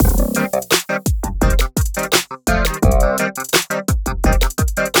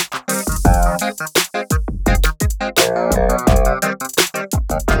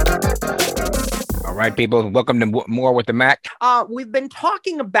right, people. Welcome to More with the Mac. We've been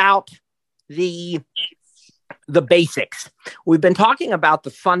talking about the basics. We've been talking about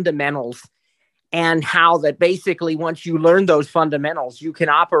the fundamentals and how that basically once you learn those fundamentals, you can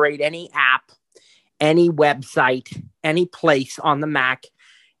operate any app, any website, any place on the Mac.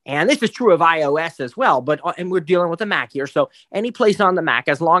 And this is true of iOS as well, and we're dealing with the Mac here. So any place on the Mac,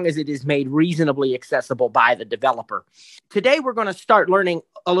 as long as it is made reasonably accessible by the developer. Today, we're going to start learning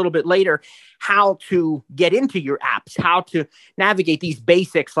a little bit later how to get into your apps, how to navigate these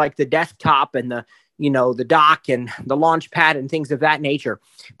basics like the desktop and the dock and the launch pad and things of that nature.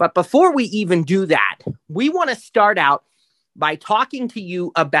 But before we even do that, we want to start out by talking to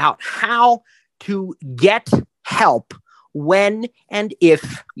you about how to get help when and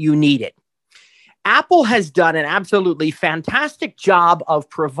if you need it. Apple has done an absolutely fantastic job of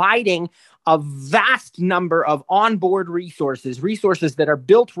providing a vast number of onboard resources that are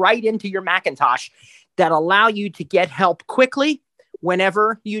built right into your Macintosh that allow you to get help quickly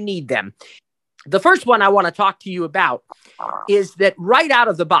whenever you need them. The first one I want to talk to you about is that right out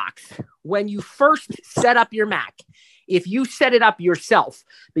of the box, when you first set up your Mac, if you set it up yourself,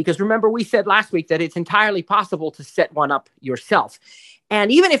 because remember we said last week that it's entirely possible to set one up yourself. And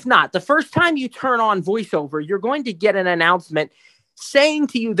even if not, the first time you turn on VoiceOver, you're going to get an announcement saying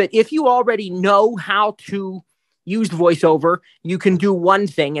to you that if you already know how to use VoiceOver, you can do one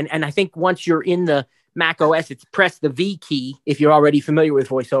thing. And I think once you're in the Mac OS, it's press the V key if you're already familiar with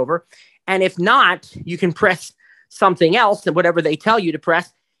VoiceOver. And if not, you can press something else, whatever they tell you to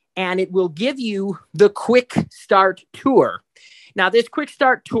press, and it will give you the Quick Start Tour. Now, this Quick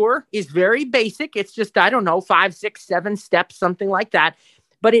Start Tour is very basic. It's just, 5, 6, 7 steps, something like that.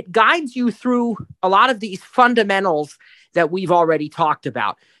 But it guides you through a lot of these fundamentals that we've already talked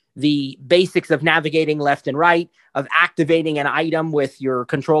about. The basics of navigating left and right, of activating an item with your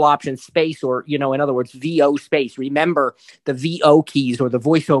Control Option space, or, in other words, VO space. Remember, the VO keys or the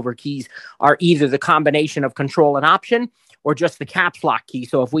VoiceOver keys are either the combination of Control and Option or just the caps lock key.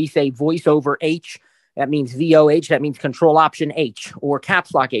 So if we say VoiceOver H, that means VOH, that means Control Option H or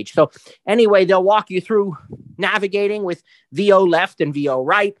caps lock H. So anyway, they'll walk you through navigating with VO left and VO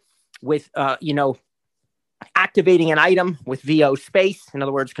right, with, activating an item with VO space, in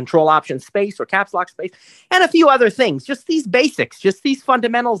other words, Control Option space or caps lock space, and a few other things, just these basics, just these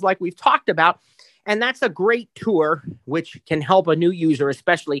fundamentals like we've talked about. And that's a great tour, which can help a new user,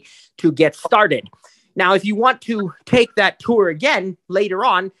 especially to get started. Now, if you want to take that tour again later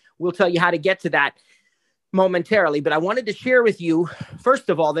on, we'll tell you how to get to that momentarily. But I wanted to share with you, first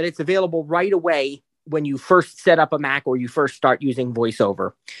of all, that it's available right away when you first set up a Mac or you first start using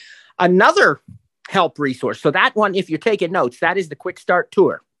VoiceOver. Another help resource. So that one, if you're taking notes, that is the Quick Start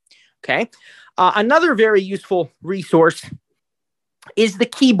Tour. Okay. Another very useful resource is the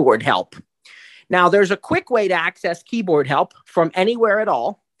keyboard help. Now, there's a quick way to access keyboard help from anywhere at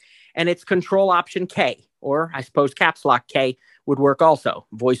all, and it's Control Option K, or I suppose caps lock K would work also.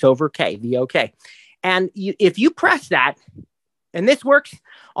 VoiceOver K, VOK. And if you press that, and this works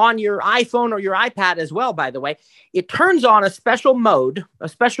on your iPhone or your iPad as well, by the way, it turns on a special mode, a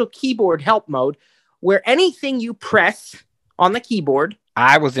special keyboard help mode, where anything you press on the keyboard.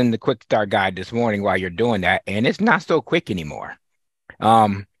 I was in the Quick Start guide this morning while you're doing that, and it's not so quick anymore.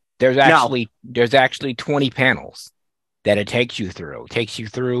 There's actually 20 panels that it takes you through. It takes you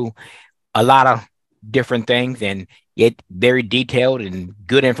through a lot of different things, and it's very detailed and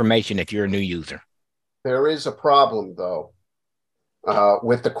good information if you're a new user. There is a problem, though,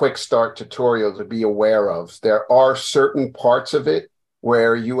 with the Quick Start tutorial to be aware of. There are certain parts of it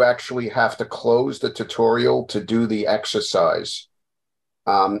where you actually have to close the tutorial to do the exercise.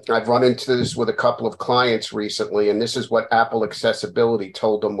 I've run into this with a couple of clients recently, and this is what Apple Accessibility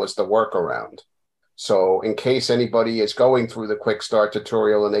told them was the workaround. So in case anybody is going through the Quick Start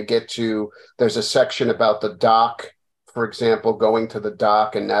tutorial and they get to, there's a section about the dock, for example, going to the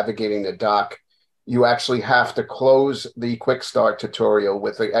dock and navigating the dock, you actually have to close the Quick Start tutorial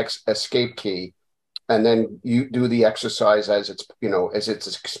with the escape key, and then you do the exercise as it's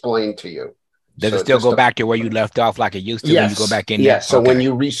explained to you. Does it still go back to where you left off like it used to when you go back in there? Yes. So when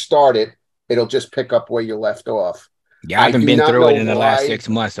you restart it, it'll just pick up where you left off. Yeah, I haven't been through it in the last 6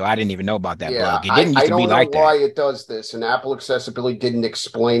 months, so I didn't even know about that bug. It didn't used to be like that. I don't know why it does this, and Apple Accessibility didn't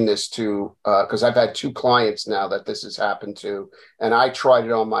explain this to, because I've had 2 clients now that this has happened to, and I tried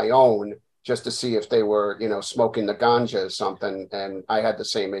it on my own just to see if they were, smoking the ganja or something, and I had the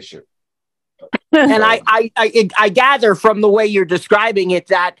same issue. And I gather from the way you're describing it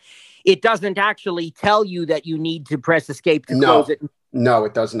that it doesn't actually tell you that you need to press escape to close it. No,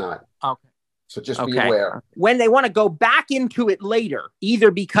 it does not. Okay. So just be aware. When they want to go back into it later,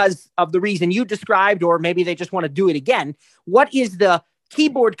 either because of the reason you described, or maybe they just want to do it again, what is the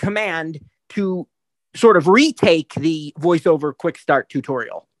keyboard command to sort of retake the VoiceOver Quick Start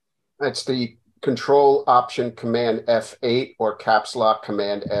tutorial? It's the Control Option Command F8 or Caps Lock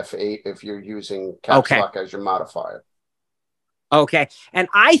Command F8 if you're using Caps Lock as your modifier. Okay. And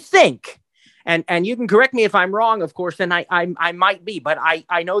I think, and you can correct me if I'm wrong, of course, and I might be, but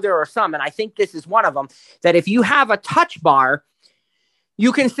I know there are some, and I think this is one of them, that if you have a touch bar,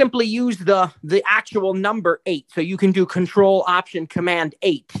 you can simply use the actual number 8. So you can do Control Option Command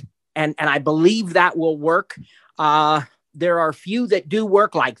 8. And I believe that will work. There are a few that do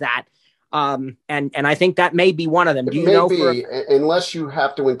work like that. And I think that may be one of them. Do you know? Unless you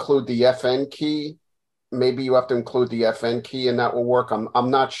have to include the FN key, maybe you have to include the FN key and that will work.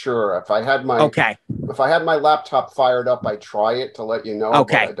 I'm not sure. If I had my laptop fired up, I'd try it to let you know.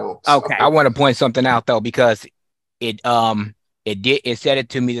 Okay. But I don't. Okay. I want to point something out though, because it said it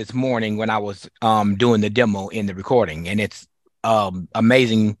to me this morning when I was doing the demo in the recording, and it's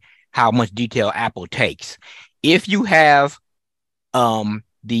amazing how much detail Apple takes. If you have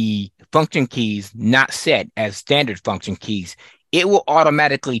the function keys not set as standard function keys, it will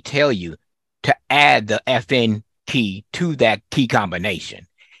automatically tell you to add the FN key to that key combination.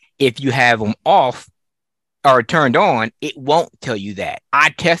 If you have them off or turned on, it won't tell you that.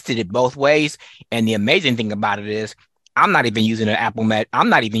 I tested it both ways, and the amazing thing about it is I'm not even using I'm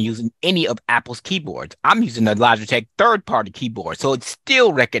not even using any of Apple's keyboards. I'm using the Logitech third-party keyboard. So it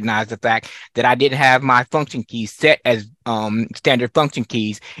still recognized the fact that I didn't have my function keys set as standard function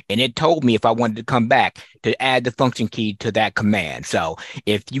keys, and it told me if I wanted to come back to add the function key to that command. So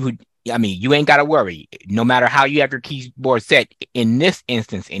if you ain't got to worry. No matter how you have your keyboard set, in this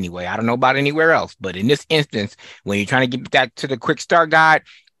instance anyway, I don't know about anywhere else, but in this instance, when you're trying to get back to the quick start guide,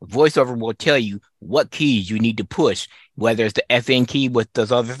 VoiceOver will tell you what keys you need to push, whether it's the FN key with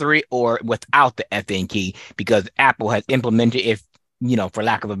those other 3 or without the FN key, because Apple has implemented, if for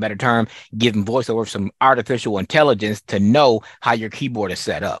lack of a better term, giving VoiceOver some artificial intelligence to know how your keyboard is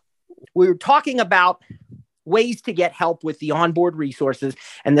set up. We were talking about ways to get help with the onboard resources.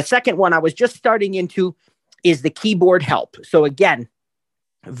 And the second one I was just starting into is the keyboard help. So again,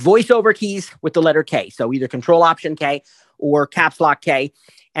 VoiceOver keys with the letter K. So either Control Option K or Caps Lock K.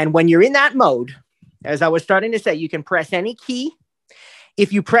 And when you're in that mode, as I was starting to say, you can press any key.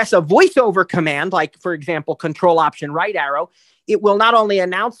 If you press a VoiceOver command, like for example, Control Option right arrow, it will not only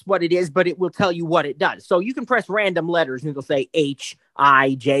announce what it is, but it will tell you what it does. So you can press random letters and it'll say H,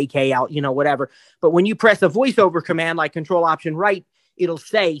 I, J, K, L, whatever. But when you press a VoiceOver command like Control Option right, it'll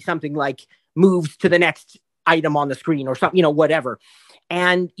say something like moves to the next item on the screen or something, whatever.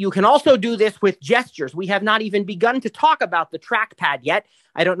 And you can also do this with gestures. We have not even begun to talk about the trackpad yet.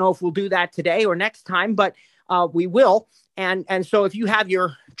 I don't know if we'll do that today or next time, but we will. And so if you have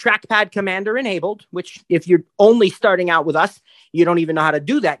your trackpad commander enabled, which if you're only starting out with us, you don't even know how to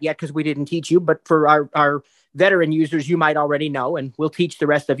do that yet because we didn't teach you. But for our veteran users, you might already know, and we'll teach the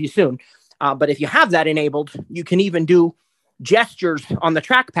rest of you soon. But if you have that enabled, you can even do gestures on the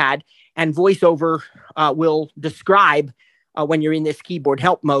trackpad, and VoiceOver will describe when you're in this keyboard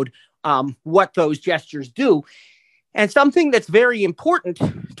help mode what those gestures do. And something that's very important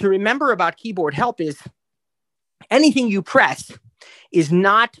to remember about keyboard help is anything you press is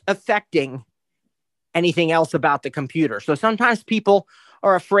not affecting anything else about the computer. So sometimes people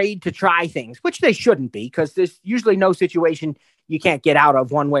are afraid to try things, which they shouldn't be, because there's usually no situation you can't get out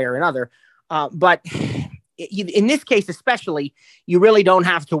of one way or another. But in this case, especially, you really don't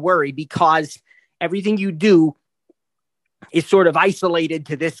have to worry, because everything you do is sort of isolated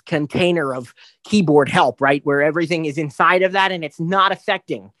to this container of keyboard help, right? Where everything is inside of that and it's not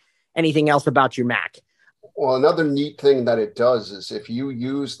affecting anything else about your Mac. Well, another neat thing that it does is if you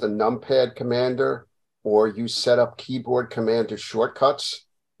use the numpad commander or you set up keyboard commander shortcuts,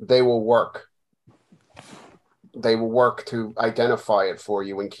 they will work. They will work to identify it for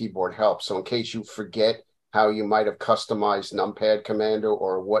you in keyboard help. So in case you forget how you might have customized numpad commander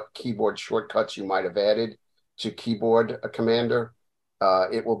or what keyboard shortcuts you might have added to keyboard commander,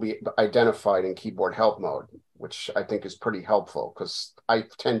 it will be identified in keyboard help mode, which I think is pretty helpful because I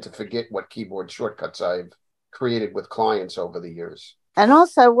tend to forget what keyboard shortcuts I've created with clients over the years. And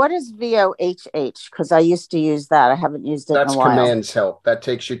also, what is VOHH? Because I used to use that. I haven't used it in a while. That's commands help. That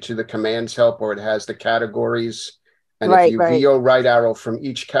takes you to the commands help where it has the categories. And if you VO right arrow from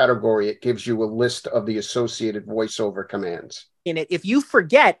each category, it gives you a list of the associated VoiceOver commands. In it, if you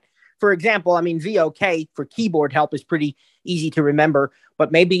forget, for example, VOK for keyboard help is pretty easy to remember,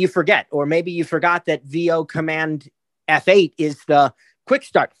 but maybe you forget, or maybe you forgot that VO command F8 is the quick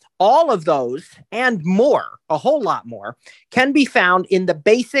start. All of those and more, a whole lot more, can be found in the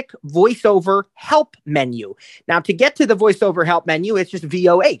basic VoiceOver help menu. Now, to get to the VoiceOver help menu, it's just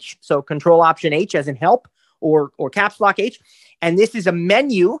VOH. So Control Option H as in help, or caps lock H. And this is a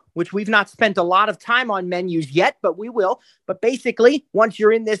menu, which we've not spent a lot of time on menus yet, but we will. But basically, once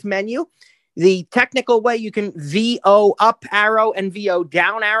you're in this menu, the technical way, you can VO up arrow and VO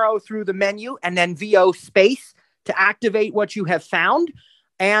down arrow through the menu, and then VO space to activate what you have found.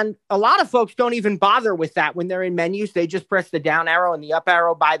 And a lot of folks don't even bother with that when they're in menus. They just press the down arrow and the up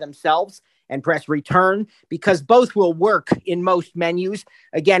arrow by themselves and press return, because both will work in most menus.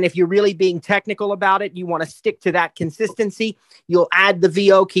 Again, if you're really being technical about it, you want to stick to that consistency. You'll add the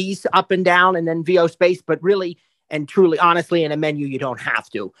VO keys up and down and then VO space, but really and truly, honestly, in a menu, you don't have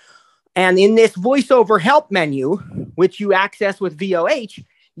to. And in this VoiceOver help menu, which you access with VOH,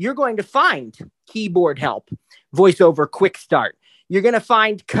 you're going to find keyboard help, VoiceOver quick start. You're going to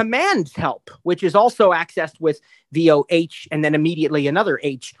find commands help, which is also accessed with VOH and then immediately another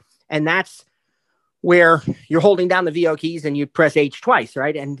H. And that's where you're holding down the VO keys and you press H twice,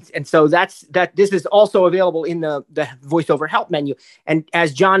 right? And so this is also available in the VoiceOver help menu. And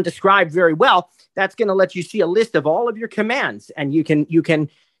as John described very well, that's going to let you see a list of all of your commands, and you can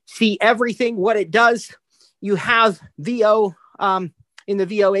see everything, what it does. You have VO in the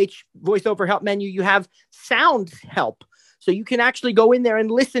VOH VoiceOver help menu, you have sound help. So you can actually go in there and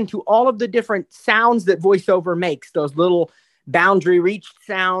listen to all of the different sounds that VoiceOver makes, those little boundary reach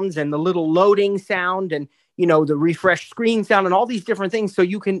sounds and the little loading sound and, the refresh screen sound and all these different things. So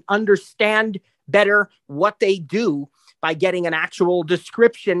you can understand better what they do by getting an actual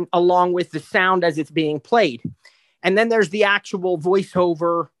description along with the sound as it's being played. And then there's the actual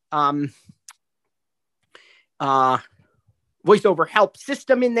VoiceOver VoiceOver help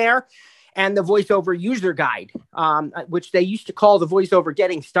system in there, and the VoiceOver user guide, which they used to call the VoiceOver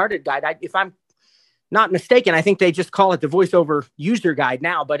getting started guide. If I'm not mistaken, I think they just call it the VoiceOver user guide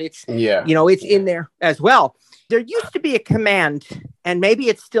now, but it's in there as well. There used to be a command, and maybe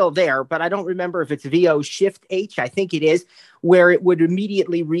it's still there, but I don't remember if it's VO Shift H. I think it is, where it would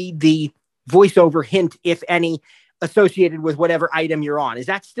immediately read the VoiceOver hint, if any, associated with whatever item you're on. Is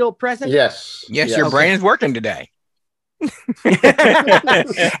that still present? Yes. Your brain is working today.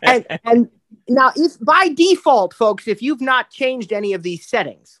 and now, if by default, folks, if you've not changed any of these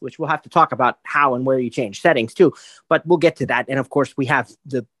settings, which we'll have to talk about how and where you change settings too, but we'll get to that. And of course, we have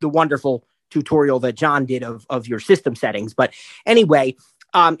the wonderful tutorial that John did of your system settings. But anyway,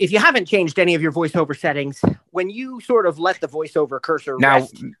 if you haven't changed any of your VoiceOver settings, when you sort of let the VoiceOver cursor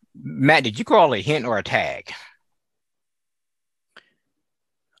rest. Matt, did you call it a hint or a tag?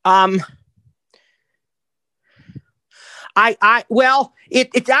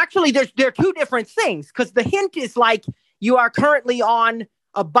 It's actually, there are two different things, because the hint is like you are currently on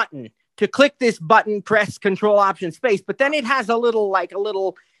a button. To click this button, press Control Option Space, but then it has a little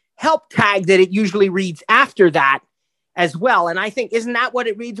help tag that it usually reads after that as well. And I think, isn't that what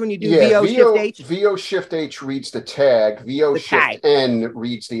it reads when you do VO Shift H? VO Shift H reads the tag. VO Shift N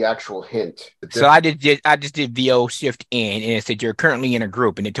reads the actual hint. So I just did VO Shift N, and it said you're currently in a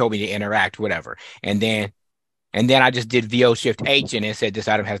group, and it told me to interact, whatever. And then I just did VO Shift H, and it said this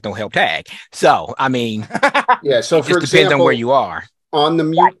item has no help tag. So, I mean, so it just depends on where you are. On the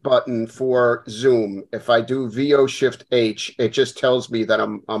mute button for Zoom, if I do VO Shift H, it just tells me that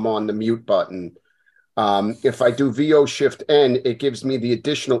I'm on the mute button. If I do VO Shift N, it gives me the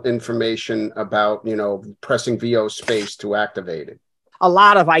additional information about, pressing VO space to activate it. A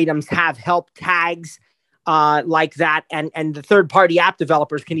lot of items have help tags like that, and the third-party app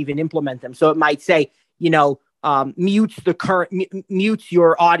developers can even implement them. So it might say, mutes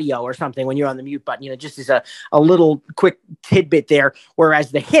your audio or something when you're on the mute button, just as a little quick tidbit there.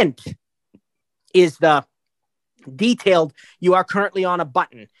 Whereas the hint is the detailed, you are currently on a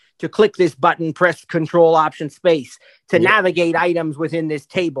button. To click this button, press Control Option Space. To navigate items within this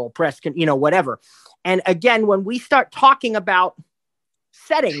table, press, whatever. And again, when we start talking about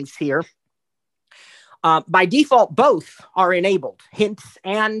settings here, by default, both are enabled, hints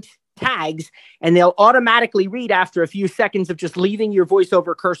and tags, and they'll automatically read after a few seconds of just leaving your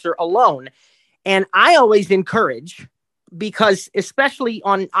VoiceOver cursor alone. And I always encourage, because especially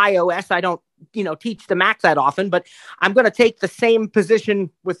on iOS, I don't, teach the Mac that often, but I'm going to take the same position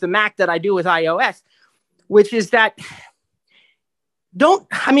with the Mac that I do with iOS, which is that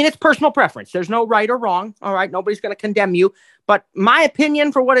it's personal preference. There's no right or wrong. All right. Nobody's going to condemn you, but my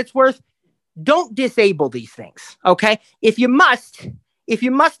opinion, for what it's worth, don't disable these things. Okay. If you must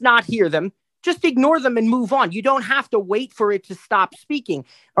not hear them, just ignore them and move on. You don't have to wait for it to stop speaking.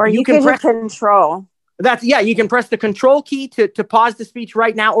 Or you can press Control. You can press the control key to pause the speech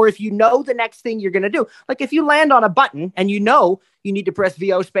right now. Or if you know the next thing you're going to do, like if you land on a button and you know you need to press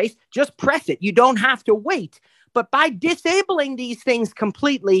VO space, just press it. You don't have to wait. But by disabling these things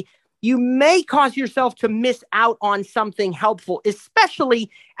completely, you may cause yourself to miss out on something helpful,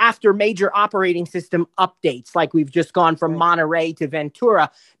 especially after major operating system updates, like we've just gone from Monterey to Ventura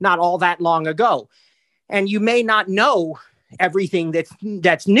not all that long ago. And you may not know everything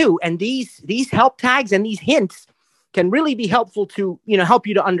that's new. And these help tags and these hints can really be helpful to, help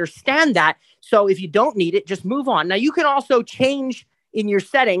you to understand that. So if you don't need it, just move on. Now, you can also change in your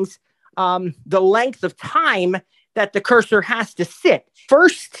settings the length of time that the cursor has to sit.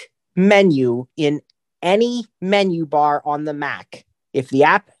 First menu in any menu bar on the Mac, if the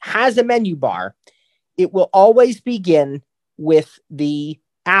app has a menu bar, it will always begin with the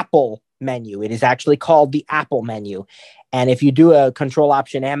Apple menu. It is actually called the Apple menu. And if you do a Control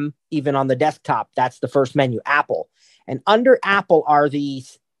Option M, even on the desktop, that's the first menu, Apple. And under Apple are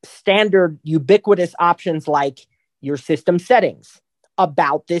these standard ubiquitous options like your system settings,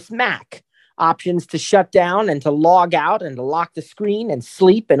 about this Mac, options to shut down and to log out and to lock the screen and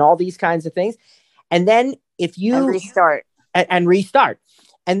sleep and all these kinds of things. And then if you restart and restart.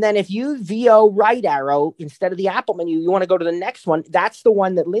 And then if you VO right arrow instead of the Apple menu, you want to go to the next one. That's the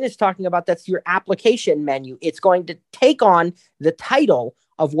one that Lynn is talking about. That's your application menu. It's going to take on the title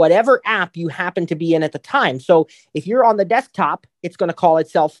of whatever app you happen to be in at the time. So if you're on the desktop, it's going to call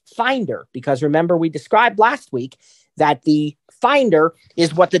itself Finder, because remember we described last week that the Finder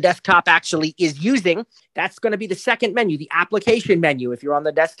is what the desktop actually is using. That's going to be the second menu, the application menu. If you're on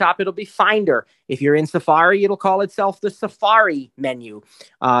the desktop, it'll be Finder. If you're in Safari, it'll call itself the Safari menu.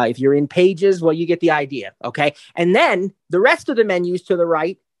 If you're in Pages, well, you get the idea, okay? And then the rest of the menus to the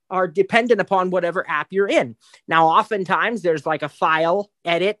right are dependent upon whatever app you're in. Now, oftentimes there's like a file,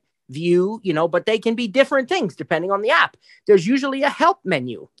 edit, view, but they can be different things depending on the app. There's usually a help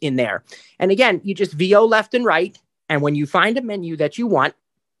menu in there. And again, you just VO left and right. And when you find a menu that you want,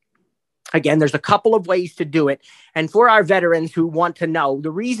 again, there's a couple of ways to do it. And for our veterans who want to know,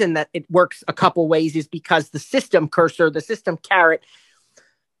 the reason that it works a couple ways is because the system cursor, the system caret,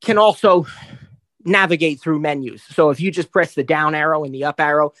 can also navigate through menus. So if you just press the down arrow and the up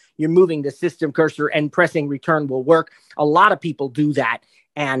arrow, you're moving the system cursor, and pressing return will work. A lot of people do that,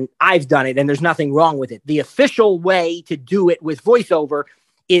 and I've done it, and there's nothing wrong with it. The official way to do it with VoiceOver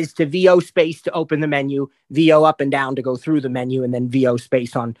is to VO space to open the menu, VO up and down to go through the menu, and then VO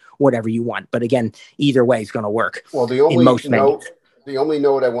space on whatever you want. But again, either way is going to work. Well, the only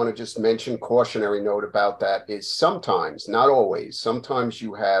note I want to just mention, cautionary note about that, is sometimes, not always, sometimes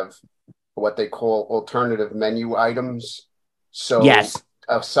you have what they call alternative menu items. So yes,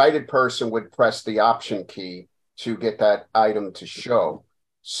 a sighted person would press the option key to get that item to show.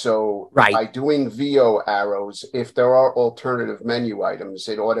 So by doing VO arrows, if there are alternative menu items,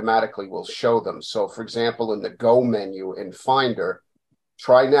 it automatically will show them. So for example, in the Go menu in Finder,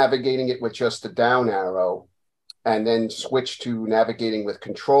 try navigating it with just the down arrow and then switch to navigating with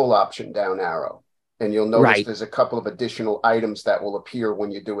Control Option down arrow. And you'll notice there's a couple of additional items that will appear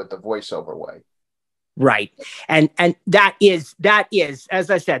when you do it the VoiceOver way. Right. And that is, as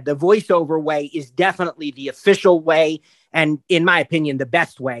I said, the VoiceOver way is definitely the official way. And in my opinion, the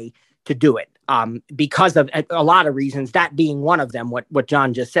best way to do it, because of a lot of reasons, that being one of them, what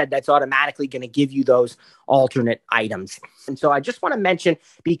John just said, that's automatically going to give you those alternate items. And so I just want to mention,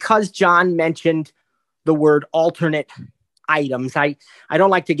 because John mentioned the word alternate items, I don't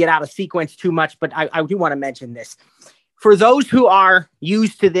like to get out of sequence too much, but I do want to mention this. For those who are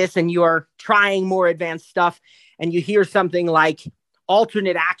used to this and you are trying more advanced stuff and you hear something like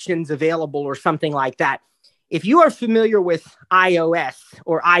alternate actions available or something like that, if you are familiar with iOS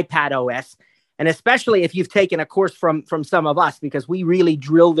or iPad OS, and especially if you've taken a course from some of us, because we really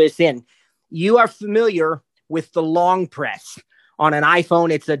drill this in, you are familiar with the long press. On an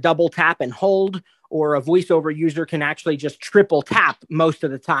iPhone, it's a double tap and hold, or a VoiceOver user can actually just triple tap most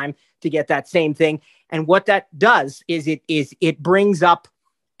of the time to get that same thing. And what that does is it brings up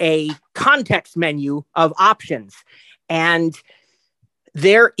a context menu of options. And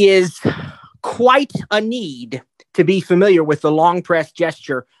there is quite a need to be familiar with the long press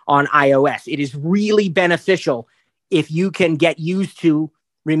gesture on iOS. It is really beneficial if you can get used to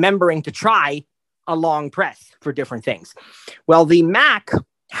remembering to try a long press for different things. Well, the Mac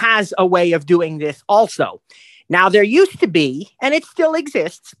has a way of doing this also. Now, there used to be, and it still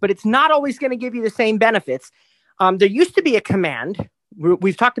exists, but it's not always going to give you the same benefits. There used to be a command.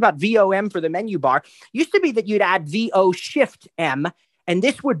 We've talked about VOM for the menu bar. Used to be that you'd add VO Shift M, and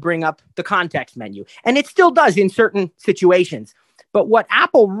this would bring up the context menu. And it still does in certain situations. But what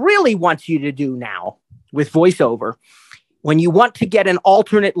Apple really wants you to do now with VoiceOver, when you want to get an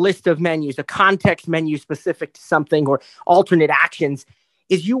alternate list of menus, a context menu specific to something or alternate actions,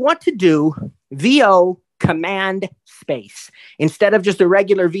 is you want to do VO command space. Instead of just a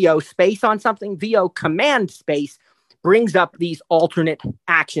regular VO space on something, VO command space brings up these alternate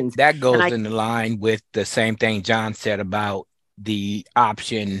actions. That goes in line with the same thing John said about the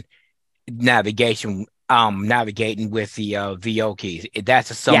option navigating with the VO keys.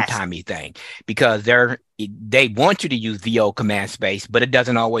 That's a sometimey thing, because they want you to use VO command space, but it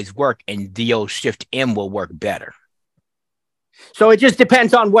doesn't always work, and VO shift M will work better. So it just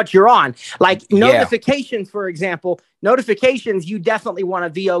depends on what you're on. Like notifications, for example, you definitely want a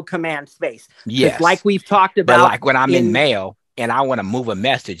VO command space. Yes. Like we've talked about. But like when I'm in mail and I want to move a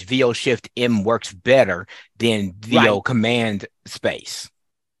message, VO shift M works better than VO command space.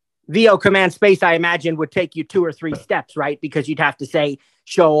 VO command space, I imagine, would take you 2 or 3 steps, right? Because you'd have to say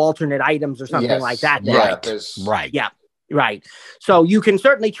show alternate items or something like that. Right. So you can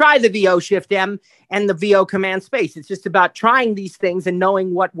certainly try the VO shift M and the VO command space. It's just about trying these things and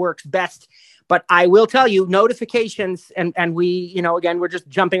knowing what works best. But I will tell you, notifications, and we, again, we're just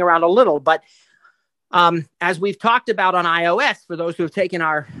jumping around a little, but as we've talked about on iOS, for those who have taken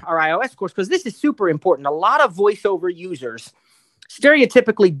our iOS course, because this is super important, a lot of VoiceOver users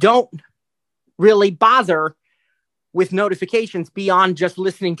stereotypically don't really bother with notifications beyond just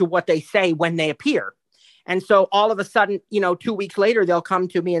listening to what they say when they appear. And so all of a sudden, 2 weeks later, they'll come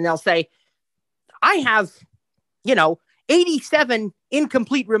to me and they'll say, I have, 87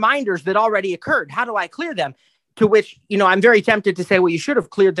 incomplete reminders that already occurred. How do I clear them? To which, I'm very tempted to say, well, you should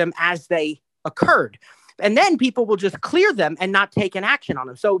have cleared them as they occurred. And then people will just clear them and not take an action on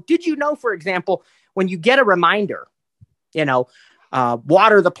them. So did you know, for example, when you get a reminder,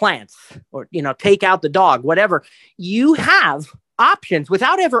 water the plants or, take out the dog, whatever, you have options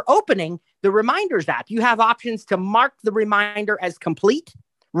without ever opening the reminders app. You have options to mark the reminder as complete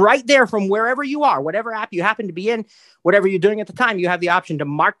right there from wherever you are, whatever app you happen to be in, whatever you're doing at the time. You have the option to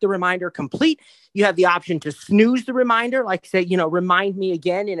mark the reminder complete. You have the option to snooze the reminder, like say, remind me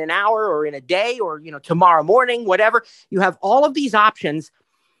again in an hour or in a day or, tomorrow morning, whatever. You have all of these options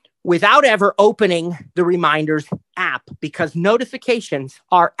without ever opening the reminders app, because notifications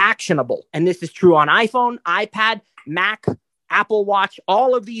are actionable. And this is true on iPhone, iPad, Mac, Apple Watch,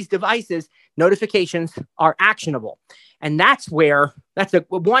 all of these devices. Notifications are actionable. And that's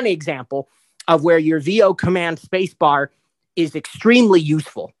one example of where your VO command spacebar is extremely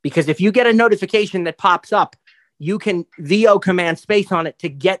useful, because if you get a notification that pops up, you can VO command space on it to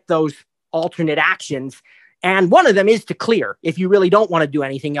get those alternate actions. And one of them is to clear. If you really don't want to do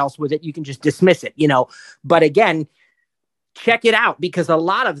anything else with it, you can just dismiss it, But again, check it out, because a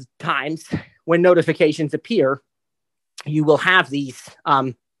lot of times when notifications appear, you will have these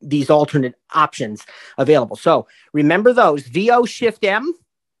alternate options available. So remember those. VO Shift M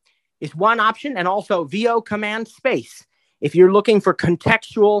is one option, and also VO Command Space. If you're looking for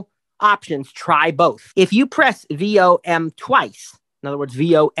contextual options, try both. If you press VO M twice, in other words,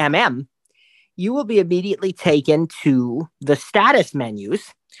 VO MM, you will be immediately taken to the status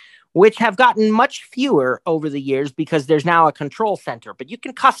menus, which have gotten much fewer over the years because there's now a control center, but you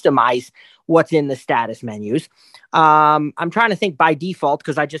can customize what's in the status menus. I'm trying to think by default,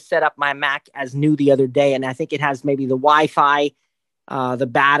 because I just set up my Mac as new the other day, and I think it has maybe the Wi-Fi, the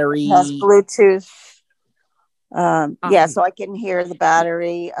battery. It has Bluetooth. So I can hear the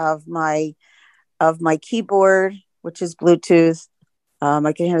battery of my keyboard, which is Bluetooth.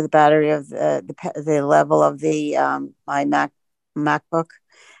 I can hear the battery of the level of the my MacBook.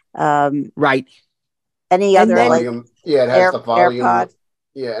 Right. Any other volume? It has the volume. AirPod.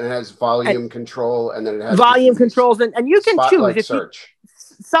 Yeah, and it has volume control, and then it has volume controls, and you can choose if search.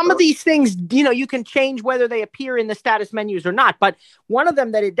 Some of these things, you can change whether they appear in the status menus or not. But one of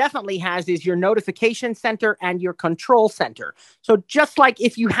them that it definitely has is your notification center and your control center. So just like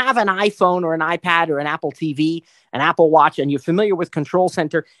if you have an iPhone or an iPad or an Apple TV, an Apple Watch, and you're familiar with control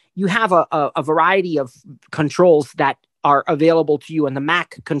center, you have a variety of controls that are available to you in the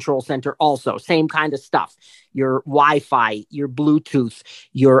Mac control center also. Same kind of stuff. Your Wi-Fi, your Bluetooth,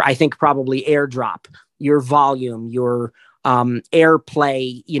 I think probably AirDrop, your volume, your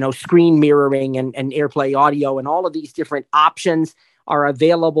AirPlay, screen mirroring and AirPlay audio, and all of these different options are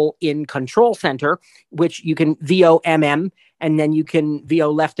available in Control Center, which you can VO MM, and then you can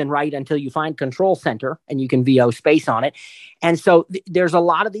VO left and right until you find Control Center, and you can VO space on it. And so there's a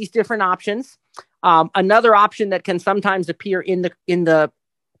lot of these different options. Another option that can sometimes appear in the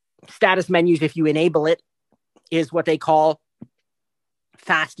status menus, if you enable it, is what they call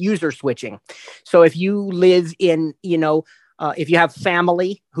fast user switching. So if you live in, if you have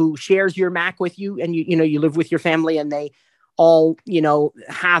family who shares your Mac with you, and you live with your family and they all,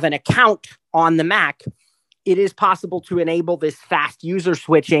 have an account on the Mac, it is possible to enable this fast user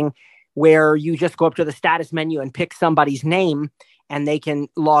switching where you just go up to the status menu and pick somebody's name and they can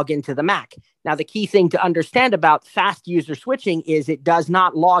log into the Mac. Now, the key thing to understand about fast user switching is it does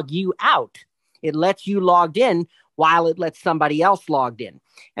not log you out. It lets you logged in while it lets somebody else logged in.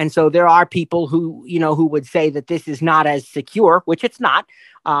 And so there are people who would say that this is not as secure, which it's not.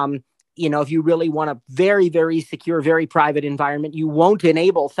 If you really want a very, very secure, very private environment, you won't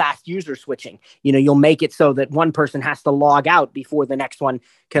enable fast user switching. You'll make it so that one person has to log out before the next one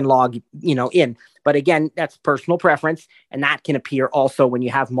can log, in. But again, that's personal preference, and that can appear also when you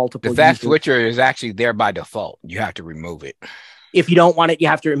have multiple. The fast switcher is actually there by default. You have to remove it. If you don't want it, you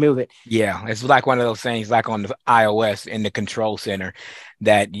have to remove it. Yeah, it's like one of those things, like on the iOS in the control center,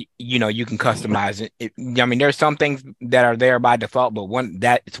 that you can customize it. There's some things that are there by default, but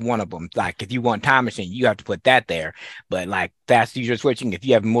it's one of them. Like if you want Time Machine, you have to put that there. But like fast user switching, if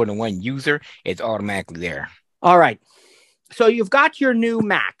you have more than one user, it's automatically there. All right. So you've got your new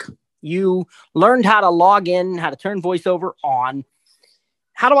Mac. You learned how to log in, how to turn VoiceOver on.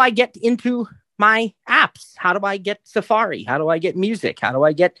 How do I get into my apps? How do I get Safari? How do I get music? How do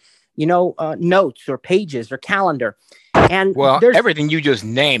I get, notes or pages or calendar? And everything you just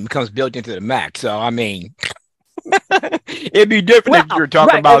named becomes built into the Mac. So, it'd be different if you're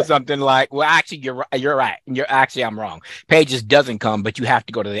talking about something like, actually, you're right. I'm wrong. Pages doesn't come, but you have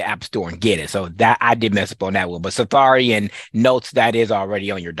to go to the App Store and get it. So that I did mess up on that one. But Safari and Notes, that is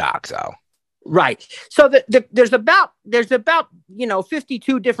already on your dock. So. Right. So there's about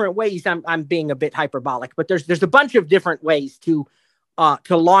 52 different ways. I'm being a bit hyperbolic, but there's a bunch of different ways to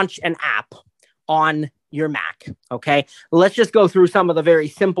launch an app on your Mac. Okay. Let's just go through some of the very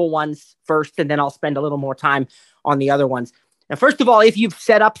simple ones first, and then I'll spend a little more time on the other ones. Now, first of all, if you've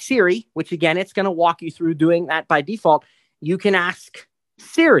set up Siri, which again, it's going to walk you through doing that by default, you can ask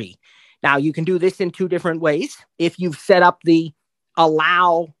Siri. Now, you can do this in two different ways. If you've set up the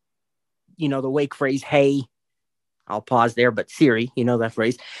allow, the wake phrase, hey, I'll pause there, but Siri, that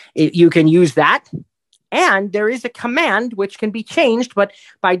phrase, you can use that. And there is a command which can be changed, but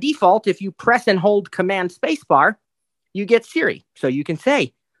by default, if you press and hold Command Spacebar, you get Siri. So you can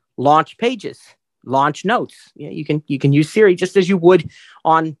say, launch Pages, launch Notes. You can use Siri just as you would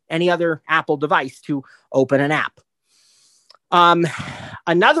on any other Apple device to open an app.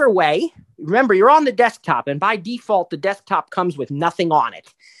 Another way, remember, you're on the desktop, and by default, the desktop comes with nothing on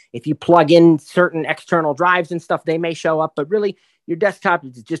it. If you plug in certain external drives and stuff, they may show up, but really your desktop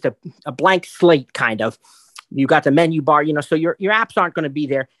is just a blank slate kind of. You got the menu bar, so your apps aren't going to be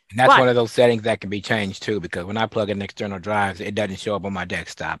there. And that's one of those settings that can be changed too, because when I plug in external drives, it doesn't show up on my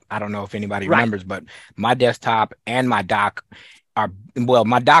desktop. I don't know if anybody remembers, but my desktop and my dock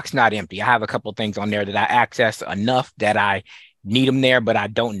my dock's not empty. I have a couple things on there that I access enough that I need them there, but I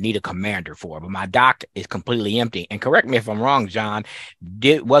don't need a commander for it. But my dock is completely empty. And correct me if I'm wrong, John,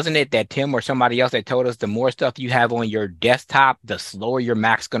 wasn't it that Tim or somebody else that told us the more stuff you have on your desktop, the slower your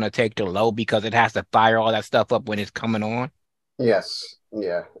Mac's going to take to load because it has to fire all that stuff up when it's coming on? Yes.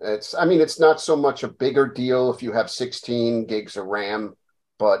 Yeah. It's not so much a bigger deal if you have 16 gigs of RAM,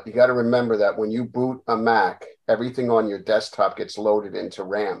 but you got to remember that when you boot a Mac, everything on your desktop gets loaded into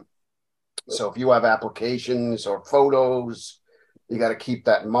RAM. So if you have applications or photos, you got to keep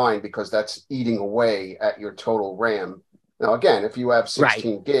that in mind because that's eating away at your total RAM. Now, again, if you have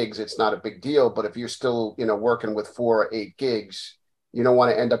 16 gigs, it's not a big deal. But if you're still, working with 4 or 8 gigs, you don't want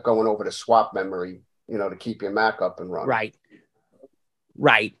to end up going over to swap memory, to keep your Mac up and running.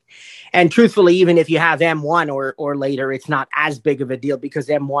 Right. And truthfully, even if you have M1 or later, it's not as big of a deal because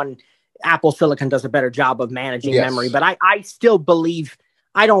M1, Apple Silicon does a better job of managing memory. But I still believe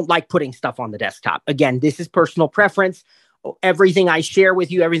I don't like putting stuff on the desktop. Again, this is personal preference. Everything I share with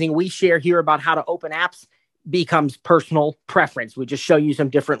you, everything we share here about how to open apps becomes personal preference. We just show you some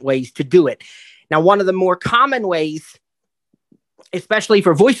different ways to do it. Now, one of the more common ways, especially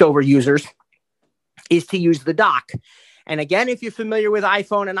for VoiceOver users, is to use the dock. And again, if you're familiar with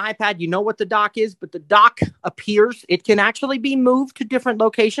iPhone and iPad, you know what the dock is, but the dock appears, it can actually be moved to different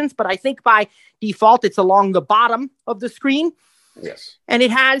locations, but I think by default, it's along the bottom of the screen. Yes. And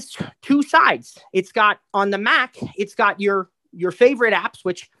it has two sides. It's got on the Mac, it's got your favorite apps,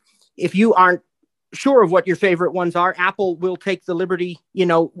 which if you aren't sure of what your favorite ones are, Apple will take the liberty,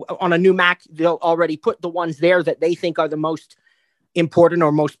 on a new Mac, they'll already put the ones there that they think are the most important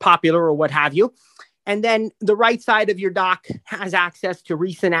or most popular or what have you. And then the right side of your dock has access to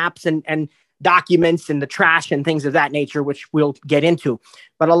recent apps and documents and the trash and things of that nature, which we'll get into.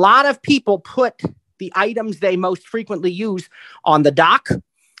 But a lot of people put the items they most frequently use on the dock.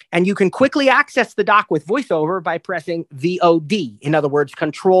 And you can quickly access the dock with VoiceOver by pressing VOD. In other words,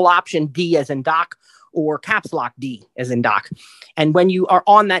 Control Option D as in dock, or Caps Lock D as in dock. And when you are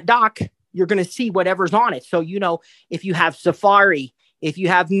on that dock, you're going to see whatever's on it. So, you know, if you have Safari, if you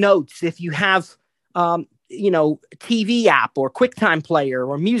have Notes, if you have, TV app or QuickTime Player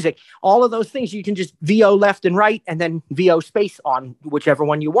or music, all of those things, you can just VO left and right and then VO space on whichever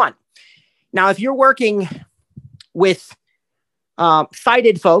one you want. Now, if you're working with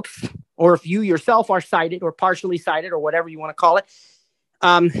sighted folks, or if you yourself are sighted or partially sighted or whatever you want to call it,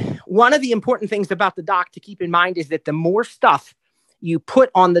 one of the important things about the dock to keep in mind is that the more stuff you put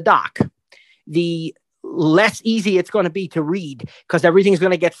on the dock, the less easy it's going to be to read, because everything's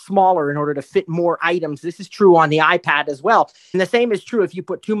going to get smaller in order to fit more items. This is true on the iPad as well. And the same is true if you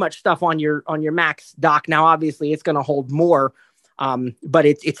put too much stuff on your Mac's dock. Now, obviously, it's going to hold more, but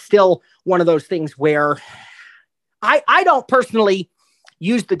it's still one of those things where I don't personally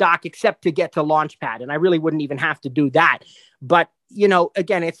use the dock except to get to Launchpad, and I really wouldn't even have to do that. But, you know,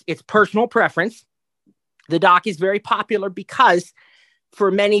 again, it's personal preference. The dock is very popular because for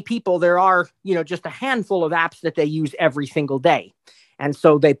many people, there are, just a handful of apps that they use every single day. And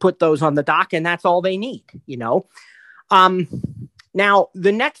so they put those on the dock, and that's all they need, Now,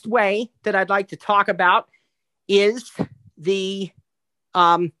 the next way that I'd like to talk about is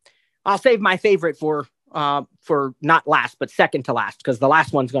I'll save my favorite for not last, but second to last, because the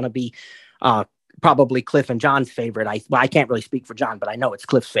last one's going to be probably Cliff and John's favorite. I can't really speak for John, but I know it's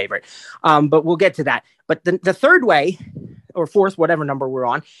Cliff's favorite. But we'll get to that. But the third way, or fourth, whatever number we're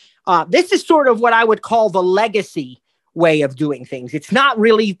on, this is sort of what I would call the legacy way of doing things. It's not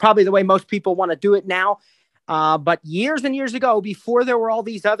really probably the way most people want to do it now. But years and years ago, before there were all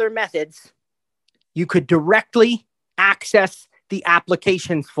these other methods, you could directly access the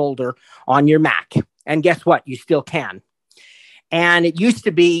applications folder on your Mac. And guess what? You still can. And it used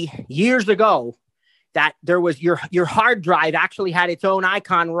to be years ago that there was your hard drive actually had its own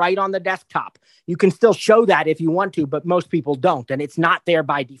icon right on the desktop. You can still show that if you want to, but most people don't. And it's not there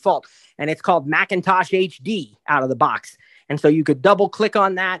by default. And it's called Macintosh HD out of the box. And so you could double click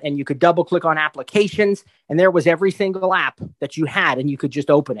on that, and you could double click on applications, and there was every single app that you had, and you could just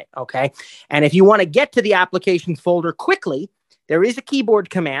open it. Okay. And if you want to get to the applications folder quickly, there is a keyboard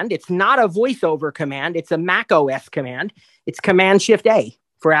command. It's not a VoiceOver command. It's a Mac OS command. It's Command-Shift-A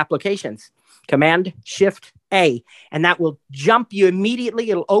for applications. Command-Shift-A. And that will jump you immediately.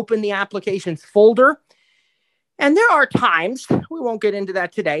 It'll open the applications folder. And there are times, we won't get into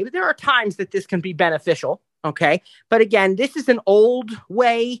that today, but there are times that this can be beneficial. Okay. But again, this is an old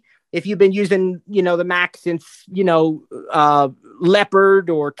way. If you've been using, the Mac since, Leopard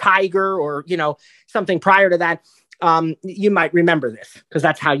or Tiger or, something prior to that, you might remember this because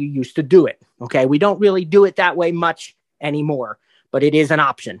that's how you used to do it. Okay. We don't really do it that way much anymore, but it is an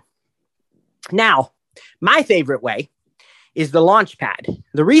option. Now, my favorite way is the Launchpad.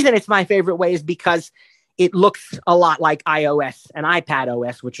 The reason it's my favorite way is because it looks a lot like iOS and iPad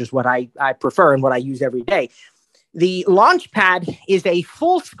OS, which is what I prefer and what I use every day. The Launchpad is a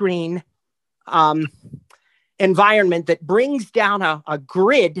full screen environment that brings down a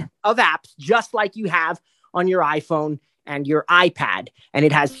grid of apps just like you have on your iPhone and your iPad. And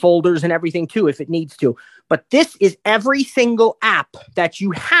it has folders and everything too, if it needs to. But this is every single app that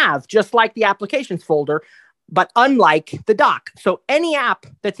you have, just like the applications folder, but unlike the dock. So any app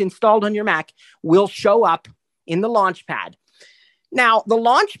that's installed on your Mac will show up in the Launchpad. Now, the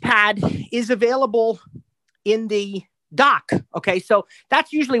Launchpad is available in the dock. Okay, so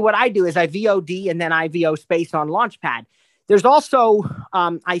that's usually what I do is I VOD and then I VO space on Launchpad. There's also,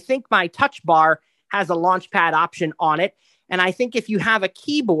 I think my touch bar has a Launchpad option on it. And I think if you have a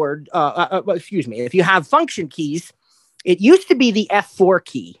keyboard, if you have function keys, it used to be the F4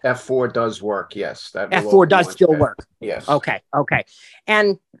 key. F4 does work, yes. That F4 does still work. Yes. Okay.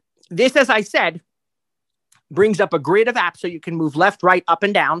 And this, as I said, brings up a grid of apps so you can move left, right, up,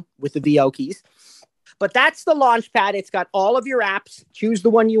 and down with the VO keys. But that's the Launchpad. It's got all of your apps. Choose the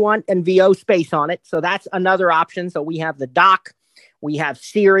one you want and VO space on it. So that's another option. So we have the dock, we have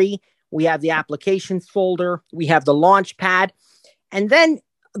Siri, we have the applications folder, we have the Launchpad. And then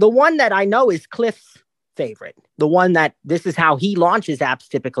the one that I know is Cliff's favorite, the one that this is how he launches apps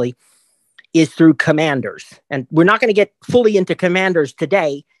typically, is through Commanders. And we're not going to get fully into Commanders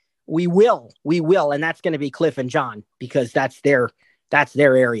today. We will. And that's going to be Cliff and John because that's their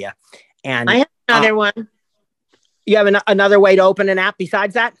area. And I have another one. You have another way to open an app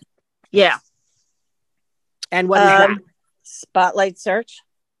besides that? Yeah. And what is that? Spotlight search.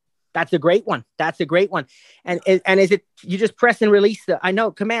 That's a great one. And is it, you just press and release I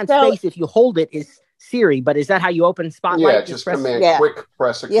know Command space, if you hold it, is Siri, but is that how you open Spotlight? Yeah, just command quick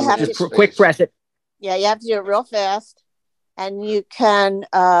press it. You have to quick press it. Yeah, you have to do it real fast, and you can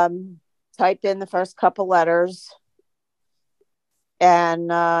type in the first couple letters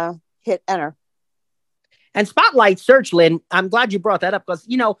and hit enter. And Spotlight search, Lynn, I'm glad you brought that up because,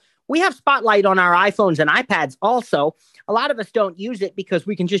 you know, we have Spotlight on our iPhones and iPads also. A lot of us don't use it because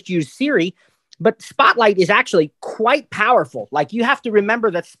we can just use Siri, but Spotlight is actually quite powerful. Like, you have to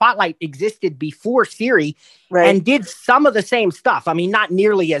remember that Spotlight existed before Siri and did some of the same stuff. I mean, not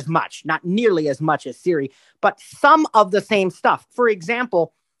nearly as much as Siri, but some of the same stuff. For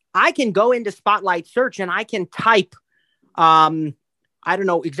example, I can go into Spotlight search and I can type, I don't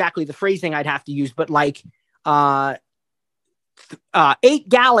know exactly the phrasing I'd have to use, but like 8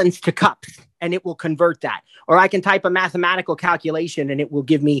 gallons to cups, and it will convert that. Or I can type a mathematical calculation and it will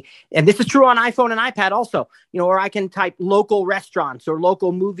give me, and this is true on iPhone and iPad also, you know, or I can type local restaurants or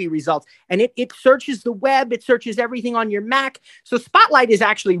local movie results, and it searches the web, it searches everything on your Mac. So Spotlight is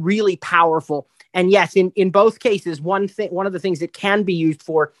actually really powerful. And yes, in both cases, one of the things it can be used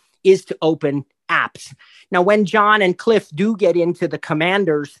for is to open apps. Now, when John and Cliff do get into the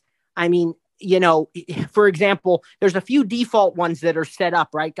commanders, I mean, you know, for example, there's a few default ones that are set up,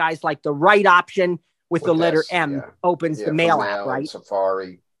 right, guys? Like the right option with the letter M opens the mail app, right?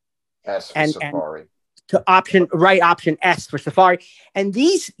 Safari, S for Safari. And right option S for Safari. And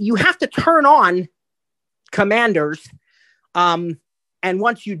these, you have to turn on commanders. And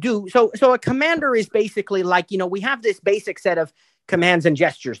once you do, so a commander is basically like, you know, we have this basic set of commands and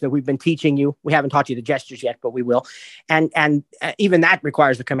gestures that we've been teaching you. We haven't taught you the gestures yet, but we will. And even that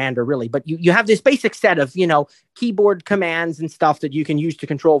requires a commander, really. But you have this basic set of, you know, keyboard commands and stuff that you can use to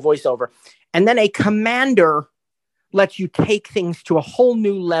control VoiceOver. And then a commander lets you take things to a whole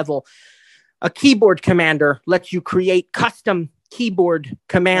new level. A keyboard commander lets you create custom keyboard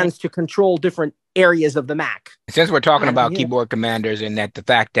commands to control different areas of the Mac. Since we're talking about keyboard commanders, and that the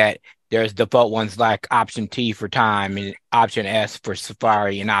fact that there's default ones like Option T for time and Option S for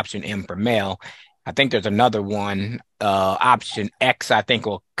Safari and Option M for mail, I think there's another one, Option X, I think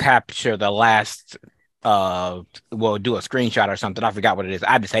will capture the last, will do a screenshot or something. I forgot what it is.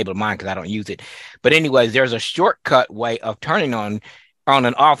 I disabled mine because I don't use it. But anyways, there's a shortcut way of turning on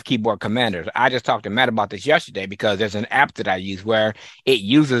and off keyboard commanders. I just talked to Matt about this yesterday because there's an app that I use where it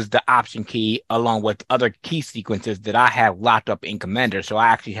uses the Option key along with other key sequences that I have locked up in Commander. So I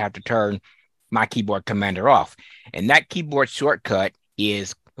actually have to turn my keyboard commander off. And that keyboard shortcut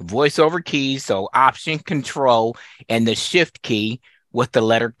is VoiceOver keys, so Option, Control, and the Shift key with the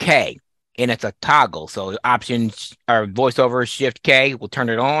letter K. And it's a toggle. So Option or VoiceOver Shift K will turn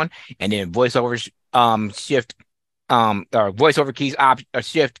it on, and then VoiceOver Shift or VoiceOver keys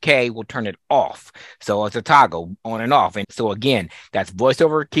Shift K will turn it off. So it's a toggle on and off. And so again, that's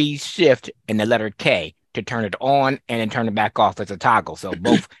VoiceOver keys Shift and the letter K to turn it on, and then turn it back off as a toggle. So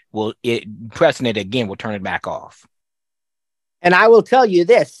both pressing it again will turn it back off. And I will tell you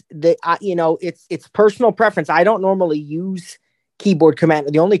this, that you know, it's personal preference. I don't normally use keyboard commander.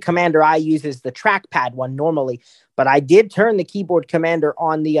 The only commander I use is the trackpad one normally, but I did turn the keyboard commander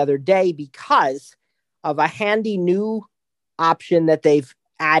on the other day because of a handy new option that they've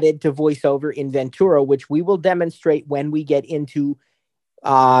added to VoiceOver in Ventura, which we will demonstrate when we get into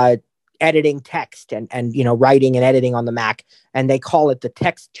editing text and you know, writing and editing on the Mac. And they call it the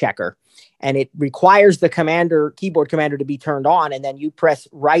text checker. And it requires the keyboard commander to be turned on, and then you press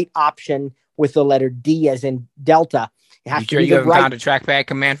right option with the letter D as in Delta. It has you sure you haven't found a trackpad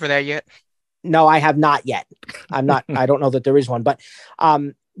command for that yet? No, I have not yet. I don't know that there is one, but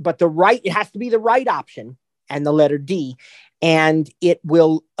it has to be the right option and the letter D, and it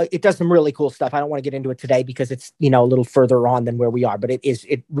does some really cool stuff. I don't want to get into it today because it's, you know, a little further on than where we are, but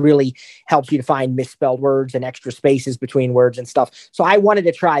it really helps you to find misspelled words and extra spaces between words and stuff. So I wanted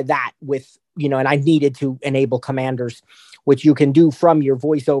to try that with, you know, and I needed to enable commanders, which you can do from your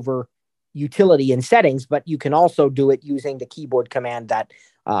VoiceOver utility and settings, but you can also do it using the keyboard command that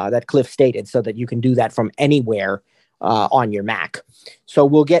Cliff stated, so that you can do that from anywhere on your Mac. So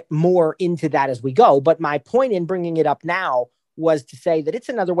we'll get more into that as we go. But my point in bringing it up now was to say that it's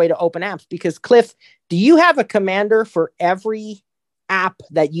another way to open apps, because Cliff, do you have a commander for every app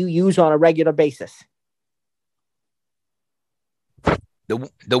that you use on a regular basis?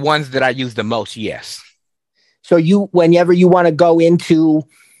 The ones that I use the most, yes. So whenever you want to go into,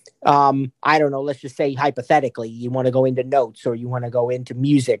 I don't know, let's just say hypothetically, you want to go into notes or you want to go into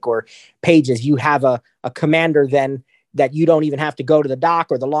music or pages, you have a commander then that you don't even have to go to the dock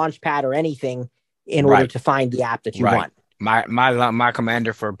or the launch pad or anything in order to find the app that you want. My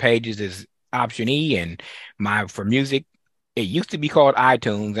commander for pages is Option E, and for music it used to be called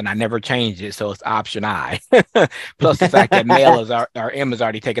iTunes, and I never changed it, so it's Option I. Plus the fact that Mail is our M is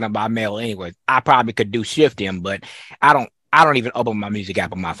already taken up by Mail anyway. I probably could do Shift M, but I don't even open my music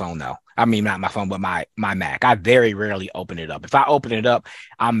app on my phone though. I mean, not my phone, but my Mac. I very rarely open it up. If I open it up,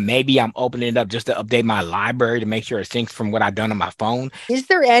 I'm opening it up just to update my library to make sure it syncs from what I've done on my phone. Is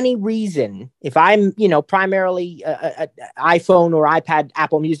there any reason, if I'm, primarily a iPhone or iPad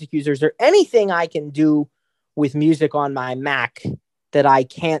Apple Music user, is there anything I can do with music on my Mac that I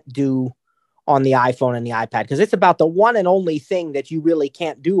can't do on the iPhone and the iPad? Because it's about the one and only thing that you really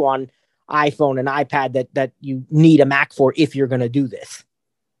can't do on iPhone and iPad that you need a Mac for if you're going to do this.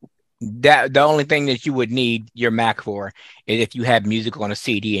 That the only thing that you would need your Mac for is if you have music on a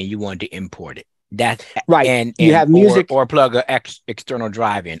CD and you wanted to import it. That's right. And you have music or plug a external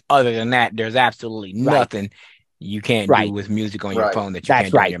drive in. Other than that, there's absolutely nothing you can't do with music on your phone that you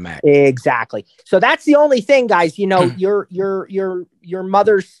can't do on your Mac. Exactly. So that's the only thing, guys. Your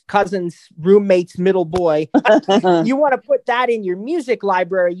mother's cousin's roommate's middle boy. You want to put that in your music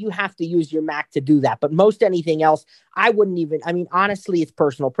library, you have to use your Mac to do that. But most anything else, I wouldn't even. I mean, honestly, it's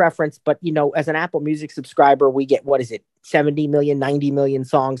personal preference. But as an Apple Music subscriber, we get 70 million, 90 million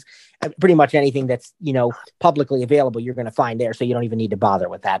songs. Pretty much anything that's publicly available, you're going to find there. So you don't even need to bother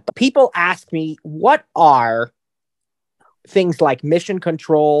with that. But people ask me, what are things like Mission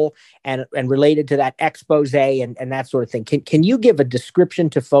Control and related to that expose and that sort of thing. Can you give a description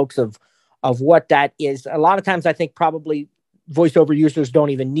to folks of what that is? A lot of times I think probably voiceover users don't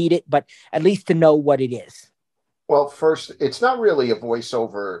even need it, but at least to know what it is. Well, first, it's not really a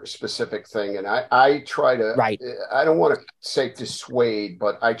voiceover specific thing. And I try to, I don't want to say dissuade,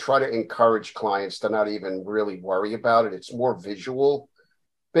 but I try to encourage clients to not even really worry about it. It's more visual.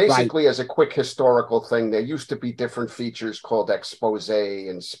 Basically, as a quick historical thing, there used to be different features called expose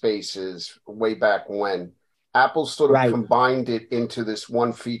and spaces way back when. Apple sort of combined it into this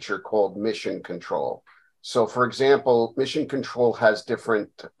one feature called Mission Control. So, for example, Mission Control has different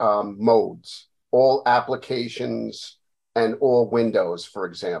modes, all applications and all windows, for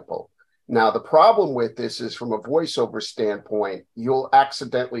example. Now, the problem with this is from a voiceover standpoint, you'll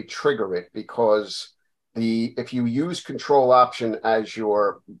accidentally trigger it because if you use Control Option as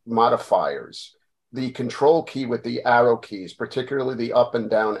your modifiers, the Control key with the arrow keys, particularly the up and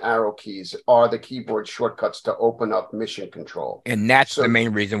down arrow keys, are the keyboard shortcuts to open up Mission Control. And that's the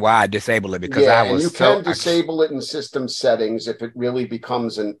main reason why I disable it, because you can disable it in system settings if it really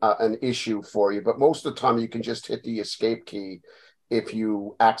becomes an issue for you. But most of the time, you can just hit the escape key if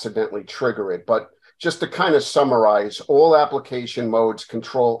you accidentally trigger it. But just to kind of summarize, all application modes,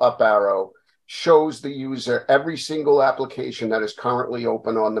 Control up arrow, shows the user every single application that is currently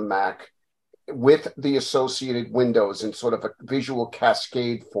open on the Mac with the associated windows in sort of a visual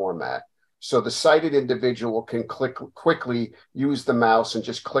cascade format. So the sighted individual can quickly use the mouse and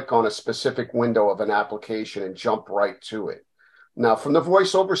just click on a specific window of an application and jump right to it. Now, from the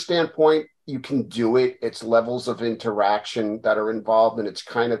voiceover standpoint, you can do it. It's levels of interaction that are involved, and it's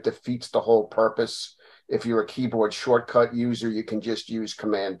kind of defeats the whole purpose. If you're a keyboard shortcut user, you can just use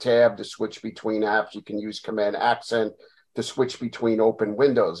Command Tab to switch between apps. You can use Command Accent to switch between open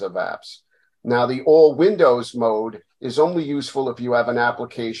windows of apps. Now, the all windows mode is only useful if you have an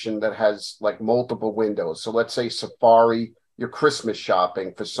application that has like multiple windows. So let's say Safari, you're Christmas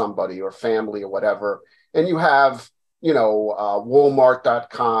shopping for somebody or family or whatever, and you have,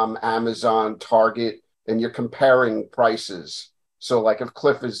 Walmart.com, Amazon, Target, and you're comparing prices. So like if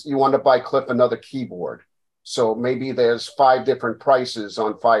you want to buy Cliff another keyboard. So maybe there's 5 different prices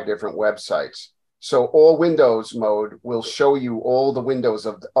on 5 different websites. So all windows mode will show you all the windows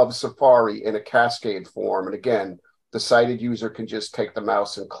of Safari in a cascade form. And again, the sighted user can just take the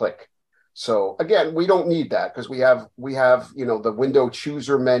mouse and click. So again, we don't need that because we have, the window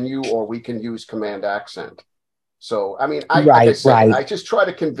chooser menu, or we can use Command Accent. So, I mean, I just try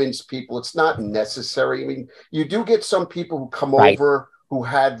to convince people it's not necessary. I mean, you do get some people who come over who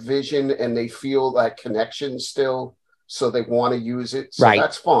had vision and they feel that connection still, so they want to use it. So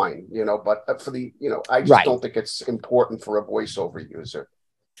that's fine, but for the, I just don't think it's important for a voiceover user.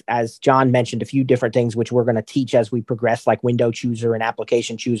 As John mentioned, a few different things which we're going to teach as we progress, like window chooser and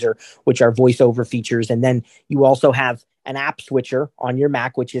application chooser, which are voiceover features. And then you also have an app switcher on your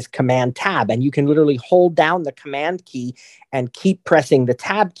Mac, which is Command Tab. And you can literally hold down the Command key and keep pressing the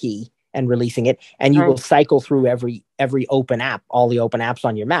Tab key and releasing it. And you will cycle through every open app, all the open apps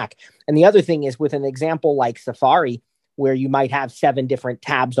on your Mac. And the other thing is, with an example like Safari, where you might have 7 different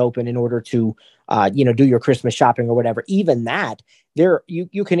tabs open in order to, do your Christmas shopping or whatever. Even that,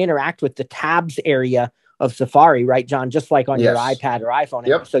 you can interact with the tabs area of Safari, right, John? Just like on your Yes. iPad or iPhone.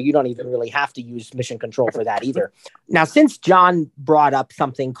 Yep. So you don't even really have to use Mission Control for that either. Now, since John brought up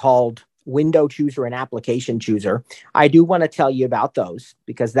something called Window Chooser and Application Chooser, I do want to tell you about those,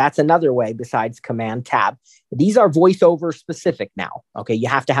 because that's another way besides Command Tab. These are VoiceOver specific now. Okay, you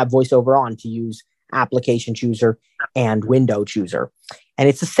have to have VoiceOver on to use Application Chooser and Window Chooser. And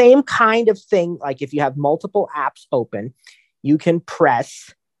it's the same kind of thing. Like if you have multiple apps open, you can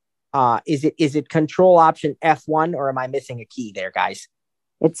press, is it Control Option F1, or am I missing a key there, guys?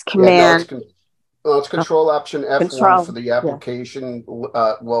 It's Command. It's Control Option F1 Control, for the application.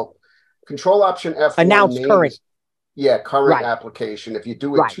 Control Option F1 announce current. Yeah, current Right. application. If you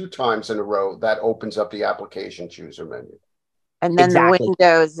do it 2 times in a row, that opens up the application chooser menu. And then Exactly. the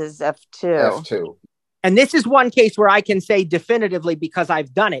Windows is F2. F2. And this is one case where I can say definitively, because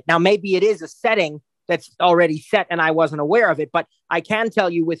I've done it. Now, maybe it is a setting that's already set and I wasn't aware of it, but I can tell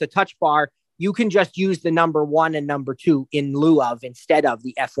you with a touch bar, you can just use the number 1 and number 2 in lieu of, instead of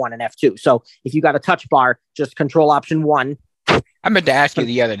the F1 and F2. So if you got a touch bar, just Control Option 1. I meant to ask you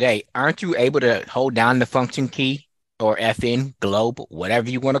the other day, aren't you able to hold down the function key or FN, globe, whatever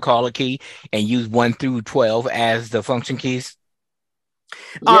you want to call a key, and use 1 through 12 as the function keys?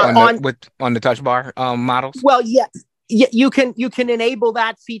 On the touch bar models? Well, yes. Yeah, you can enable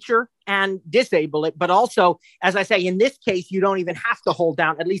that feature and disable it. But also, as I say, in this case, you don't even have to hold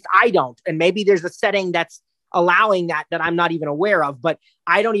down. At least I don't. And maybe there's a setting that's allowing that I'm not even aware of. But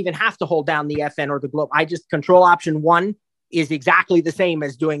I don't even have to hold down the FN or the globe. I just Control Option 1 is exactly the same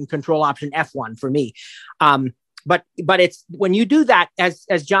as doing Control Option F1 for me. But it's when you do that, as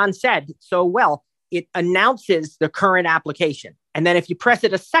John said so well, it announces the current application. And then if you press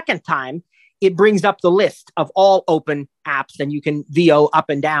it a second time, it brings up the list of all open apps, and you can VO up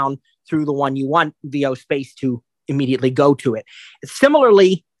and down through the one you want VO space to immediately go to it.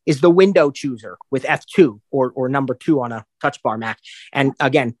 Similarly is the Window Chooser with F2 or number 2 on a touch bar Mac. And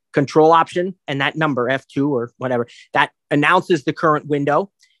again, Control Option and that number F2 or whatever, that announces the current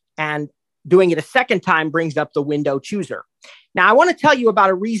window, and doing it a second time brings up the Window Chooser. Now, I want to tell you about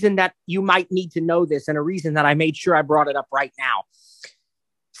a reason that you might need to know this, and a reason that I made sure I brought it up right now.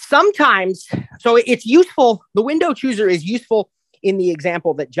 Sometimes, so it's useful. The Window Chooser is useful in the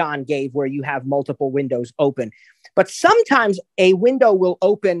example that John gave where you have multiple windows open. But sometimes a window will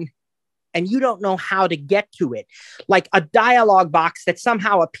open and you don't know how to get to it, like a dialog box that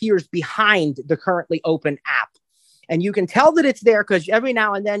somehow appears behind the currently open app. And you can tell that it's there because every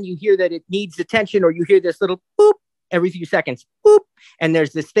now and then you hear that it needs attention, or you hear this little boop every few seconds, boop, and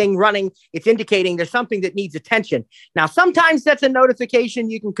there's this thing running. It's indicating there's something that needs attention. Now, sometimes that's a notification.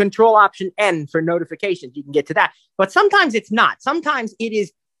 You can Control Option N for notifications. You can get to that. But sometimes it's not. Sometimes it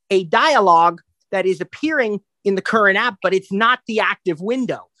is a dialogue that is appearing in the current app, but it's not the active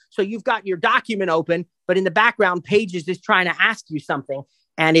window. So you've got your document open, but in the background, Pages is trying to ask you something,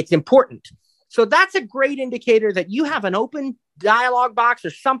 and it's important. So that's a great indicator that you have an open dialog box or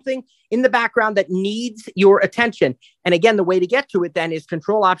something in the background that needs your attention. And again, the way to get to it then is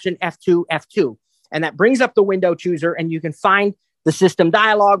Control Option F2, F2. And that brings up the Window Chooser, and you can find the system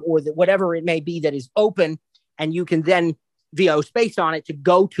dialog or whatever it may be that is open, and you can then VO space on it to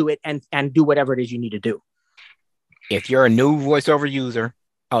go to it and do whatever it is you need to do. If you're a new VoiceOver user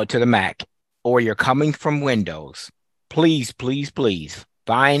to the Mac, or you're coming from Windows, please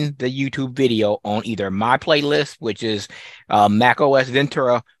find the YouTube video on either my playlist, which is Mac OS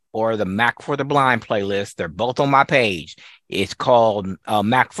Ventura, or the Mac for the Blind playlist. They're both on my page. It's called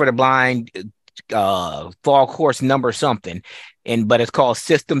Mac for the Blind fall course number something, but it's called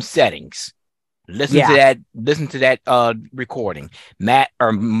System Settings. Listen to that recording.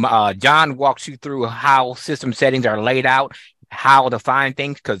 John walks you through how system settings are laid out, how to find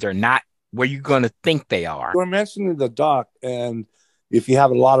things, because they're not where you're going to think they are. We're mentioning the dock, and if you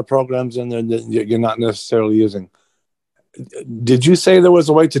have a lot of programs in there that you're not necessarily using, did you say there was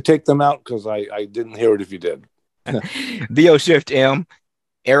a way to take them out? Because I didn't hear it if you did. VO Shift M,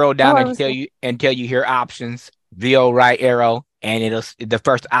 arrow down until you hear options, VO right arrow, and the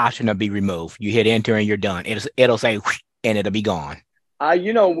first option will be removed. You hit enter and you're done. It'll say whoosh, and it'll be gone.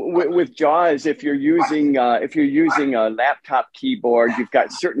 With JAWS, if you're using a laptop keyboard, you've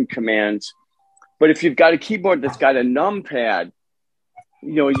got certain commands. But if you've got a keyboard that's got a numpad,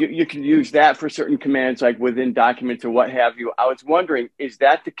 you can use that for certain commands, like within documents or what have you. I was wondering, is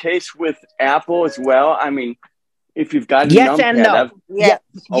that the case with Apple as well? I mean, if you've got a yes numpad, and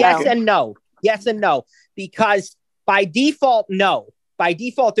no, yes and no, because by default, no. By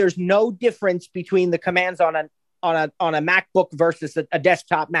default, there's no difference between the commands on a MacBook versus a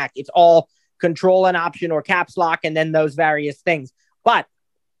desktop Mac. It's all Control and Option or caps lock, and then those various things. But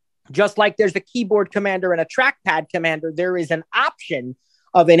Just like there's a keyboard commander and a trackpad commander, there is an option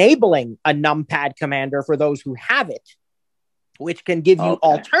of enabling a numpad commander for those who have it, which can give you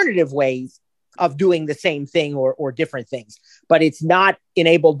alternative ways of doing the same thing or different things. But it's not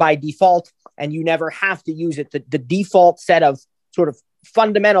enabled by default, and you never have to use it. The default set of sort of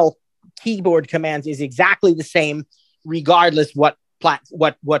fundamental keyboard commands is exactly the same, regardless what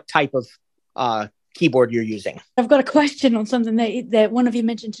type of keyboard you're using. I've got a question on something that one of you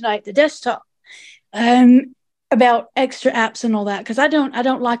mentioned tonight, the desktop, about extra apps and all that, because I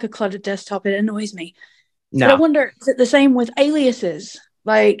don't like a cluttered desktop. It annoys me. No. But I wonder, is it the same with aliases?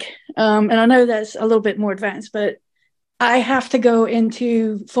 Like, and I know that's a little bit more advanced, but I have to go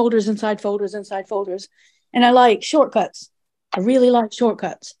into folders inside folders inside folders, and I like shortcuts. I really like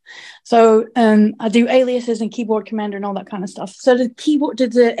shortcuts. So I do aliases and keyboard commander and all that kind of stuff. So did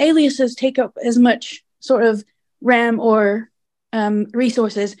the aliases take up as much sort of RAM or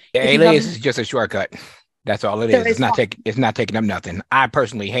resources? The alias is just a shortcut. That's all it is. It's not taking up nothing. I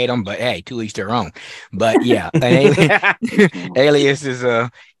personally hate them, but hey, to each their own. But yeah, alias is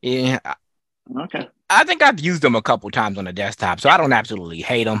okay. I think I've used them a couple times on the desktop, so I don't absolutely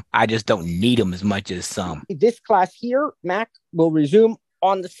hate them. I just don't need them as much as some. This class here, Mac, will resume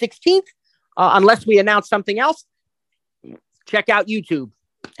on the 16th, unless we announce something else. Check out YouTube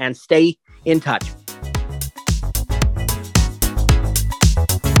and stay in touch.